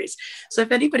stories. So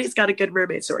if anybody's got a good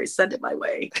mermaid story, send it my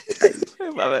way. I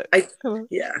love it.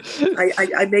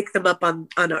 I make them up on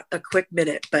a quick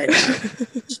minute, but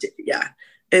yeah.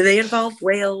 And they involve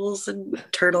whales and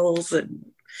turtles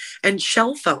and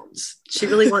shell phones. She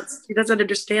doesn't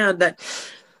understand that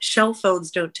shell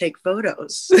phones don't take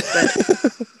photos. But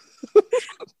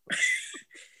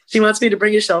she wants me to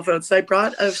bring a shell phone. So I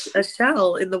brought a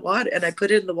shell in the water, and I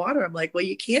put it in the water. I'm like, well,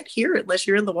 you can't hear it unless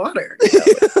you're in the water.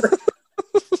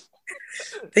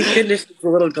 Thank goodness she's a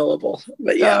little gullible.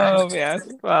 But yeah. Oh man.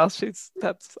 Well,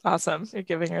 that's awesome. You're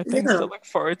giving her things to look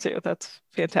forward to. That's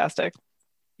fantastic.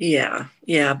 Yeah.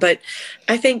 Yeah. But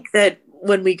I think that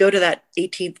when we go to that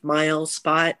 18th mile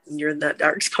spot and you're in that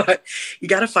dark spot, you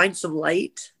got to find some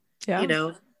light. Yeah.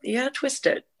 You got to twist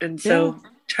it. And so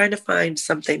trying to find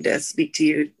something to speak to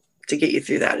you to get you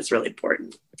through that is really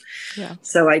important. Yeah.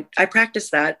 So I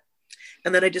practice that,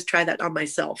 and then I just try that on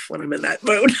myself when I'm in that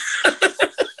mode.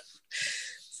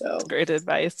 So that's great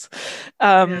advice.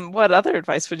 What other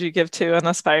advice would you give to an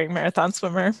aspiring marathon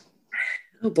swimmer?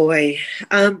 Oh boy.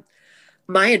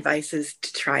 My advice is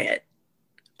to try it.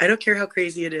 I don't care how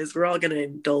crazy it is. We're all going to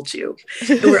indulge you.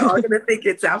 And we're all going to think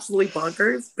it's absolutely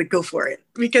bonkers, but go for it.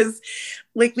 Because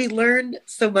like, we learn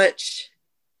so much,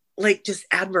 like just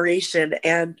admiration,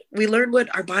 and we learn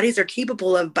what our bodies are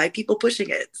capable of by people pushing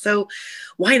it. So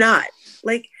why not?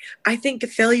 Like, I think a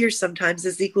failure sometimes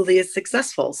is equally as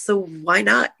successful. So why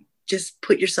not just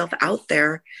put yourself out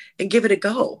there and give it a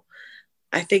go?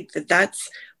 I think that's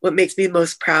what makes me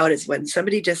most proud, is when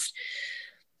somebody just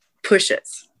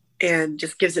pushes and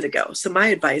just gives it a go. So my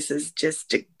advice is just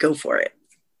to go for it.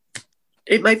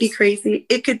 It might be crazy.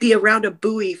 It could be around a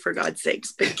buoy, for God's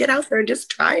sakes, but get out there and just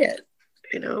try it,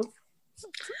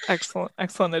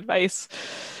 Excellent advice.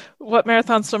 What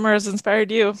marathon swimmer has inspired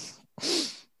you?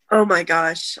 Oh my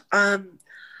gosh.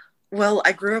 Well,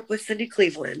 I grew up with Cindy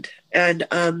Cleveland, and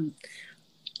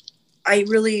I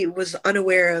really was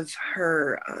unaware of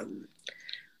her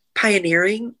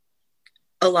pioneering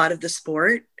a lot of the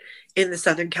sport in the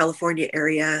Southern California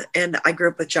area. And I grew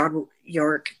up with John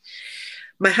York.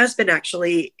 My husband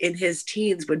actually in his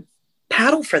teens would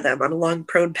paddle for them on a long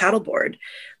prone paddleboard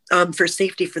for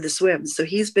safety for the swims. So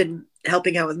he's been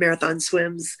helping out with marathon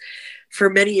swims for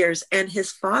many years. And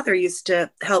his father used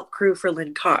to help crew for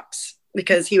Lynn Cox.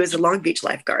 because he was a Long Beach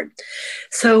lifeguard.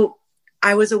 So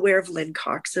I was aware of Lynn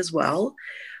Cox as well.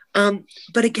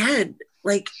 But again,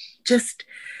 like just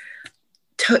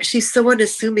she's so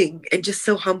unassuming and just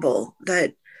so humble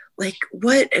that like,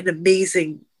 what an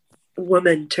amazing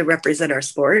woman to represent our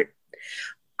sport.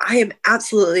 I am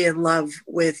absolutely in love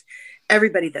with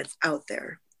everybody that's out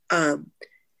there.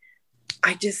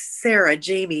 Sarah,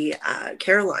 Jamie,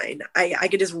 Caroline, I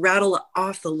could just rattle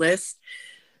off the list.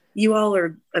 You all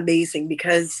are amazing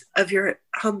because of your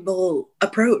humble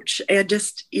approach and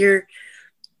just you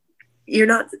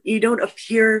don't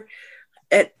appear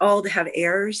at all to have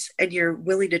airs, and you're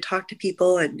willing to talk to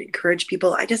people and encourage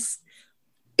people.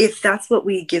 If that's what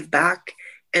we give back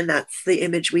and that's the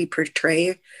image we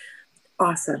portray,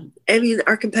 awesome. I mean,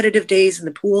 our competitive days in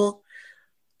the pool,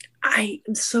 I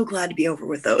am so glad to be over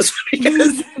with those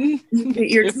because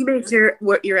your teammates are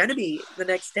your enemy the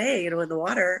next day, in the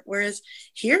water. Whereas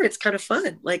here it's kind of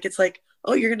fun. Like, it's like,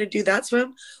 oh, you're going to do that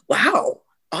swim? Wow.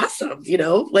 Awesome.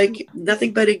 Like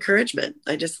nothing but encouragement.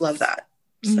 I just love that.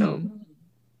 So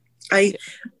I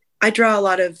draw a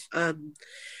lot of, a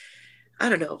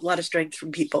lot of strength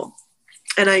from people.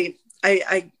 And I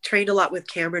trained a lot with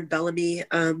Cameron Bellamy.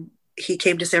 He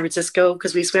came to San Francisco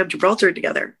because we swam Gibraltar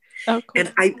together. Oh, cool.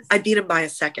 And I beat him by a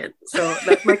second. So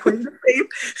that's my claim to fame.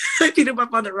 I beat him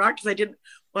up on the rock because I didn't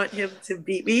want him to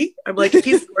beat me. I'm like, if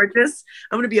he's gorgeous,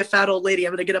 I'm going to be a fat old lady.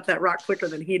 I'm going to get up that rock quicker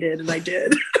than he did. And I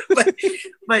did.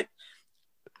 but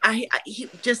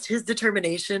his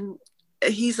determination,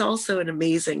 he's also an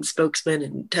amazing spokesman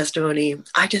and testimony.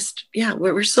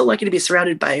 We're so lucky to be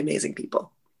surrounded by amazing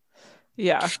people.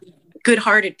 Yeah.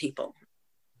 Good-hearted people.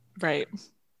 Right.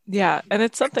 Yeah. And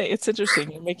it's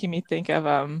interesting. You're making me think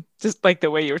of just like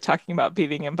the way you were talking about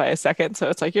beating him by a second. So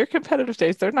it's like your competitive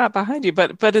days, they're not behind you,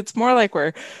 but it's more like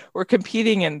we're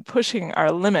competing and pushing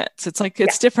our limits. It's like,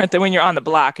 it's different than when you're on the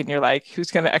block and you're like,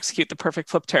 who's going to execute the perfect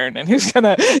flip turn and who's going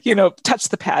to, touch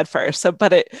the pad first. So,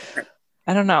 but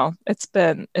I don't know. It's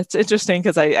interesting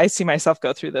because I see myself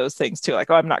go through those things too. Like,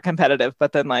 oh, I'm not competitive.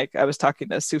 But then like I was talking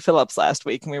to Sue Phillips last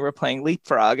week and we were playing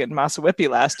leapfrog in Massawippi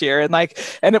last year. And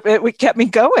it kept me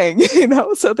going,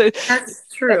 so that's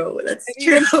true. That's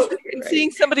true. And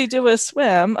seeing somebody do a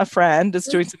swim, a friend is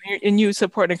doing something and you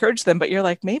support and encourage them, but you're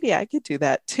like, maybe I could do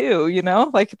that too,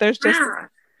 like there's just,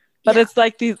 but it's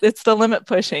like it's the limit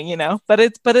pushing, but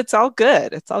it's all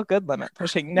good. It's all good limit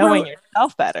pushing, knowing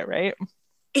yourself better, right?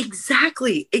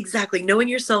 Exactly. Knowing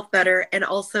yourself better. And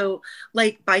also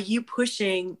like by you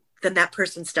pushing, then that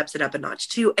person steps it up a notch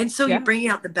too. And so you're bringing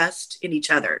out the best in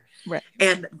each other. Right.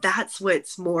 And that's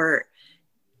what's more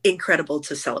incredible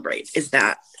to celebrate is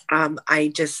that.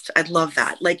 I love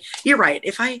that. Like, you're right.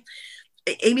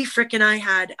 Amy Frick and I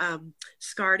had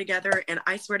Scar together, and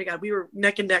I swear to God, we were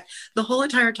neck and neck the whole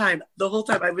time.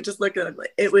 I would just look at him.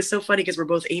 It was so funny because we're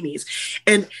both Amy's.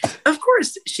 And of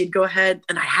course, she'd go ahead,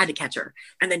 and I had to catch her.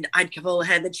 And then I'd go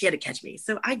ahead, and then she had to catch me.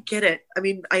 So I get it. I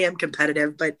mean, I am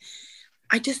competitive, but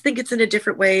I just think it's in a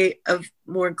different way of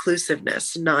more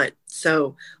inclusiveness, not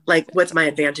so like, what's my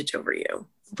advantage over you?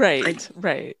 Right.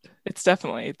 It's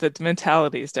definitely, the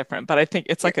mentality is different, but I think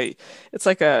it's like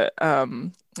a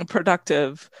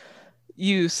productive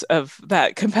use of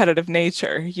that competitive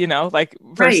nature, like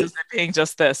versus it being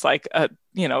just this, like,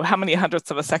 how many hundredths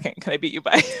of a second can I beat you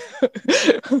by?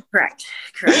 Correct.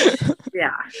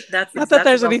 Yeah. Not that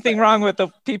there's anything wrong with the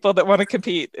people that want to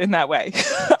compete in that way.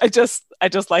 I just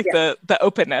like the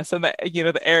openness and the,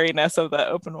 the airiness of the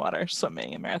open water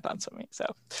swimming and marathon swimming.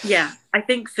 So yeah, I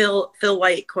think Phil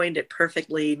White coined it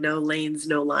perfectly. No lanes,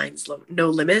 no lines, no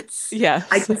limits. Yeah.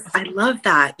 I love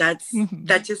that. That's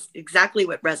just exactly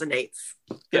what resonates.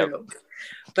 Yep.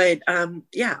 But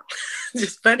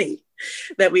just funny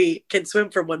that we can swim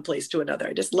from one place to another.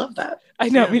 I just love that. I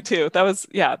know, me too. That's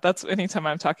anytime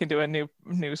I'm talking to a new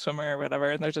swimmer or whatever,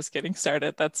 and they're just getting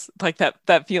started, that's like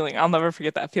that feeling. I'll never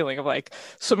forget that feeling of like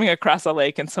swimming across a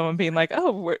lake and someone being like,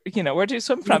 oh, where'd you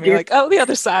swim from? You're like, oh, the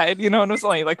other side, and it was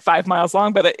only like 5 miles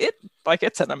long, but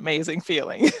it's an amazing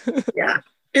feeling. Yeah.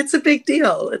 It's a big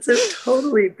deal. It's a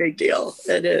totally big deal.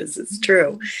 It is. It's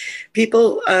true.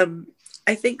 People,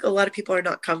 I think a lot of people are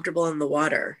not comfortable in the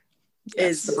water.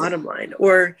 Is the bottom line,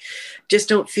 or just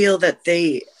don't feel that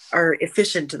they are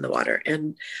efficient in the water.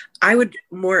 And I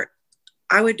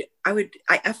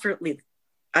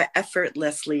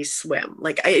effortlessly swim.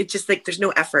 Like, I just think there's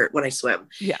no effort when I swim.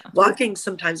 Yeah. Walking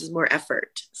sometimes is more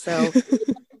effort. So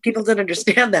people don't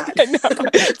understand that. I know.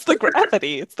 It's the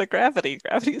gravity.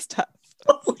 Gravity is tough.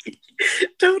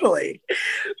 Totally.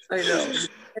 I know.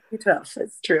 It's tough.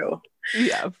 It's true.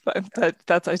 Yeah, but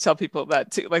that's I tell people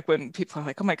that too. Like when people are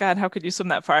like, "Oh my God, how could you swim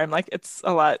that far?" I'm like, it's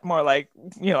a lot more like,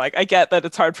 like I get that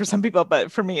it's hard for some people,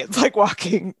 but for me, it's like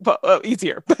walking, but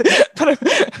easier. But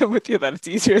I'm with you that it's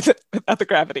easier without the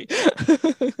gravity.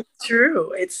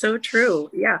 True. It's so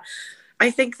true. Yeah. I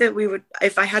think that we would,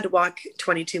 if I had to walk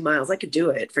 22 miles, I could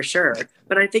do it for sure.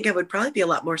 But I think I would probably be a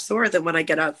lot more sore than when I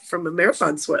get up from a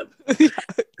marathon swim. Yeah,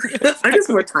 I'm just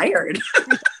more tired.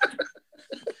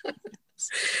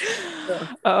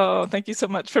 Oh, thank you so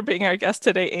much for being our guest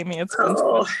today, Amy. It's been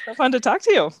so fun to talk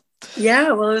to you.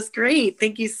 Yeah, well, it was great.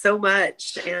 Thank you so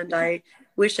much. And I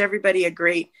wish everybody a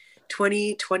great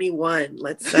 2021.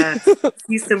 Let's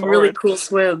see some really cool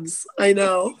swims. I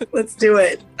know. Let's do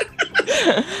it.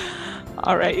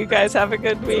 All right, you guys have a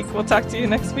good week. We'll talk to you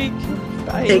next week.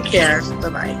 Bye. Take care.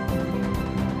 Bye-bye.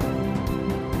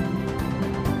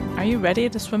 Are you ready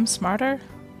to swim smarter?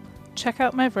 Check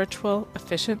out my virtual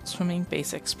Efficient Swimming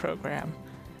Basics program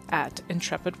at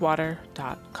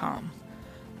intrepidwater.com.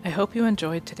 I hope you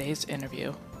enjoyed today's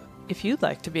interview. If you'd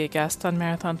like to be a guest on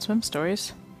Marathon Swim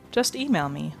Stories, just email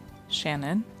me,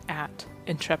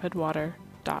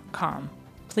 shannon@intrepidwater.com.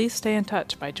 Please stay in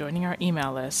touch by joining our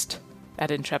email list at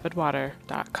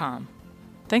intrepidwater.com.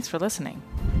 Thanks for listening.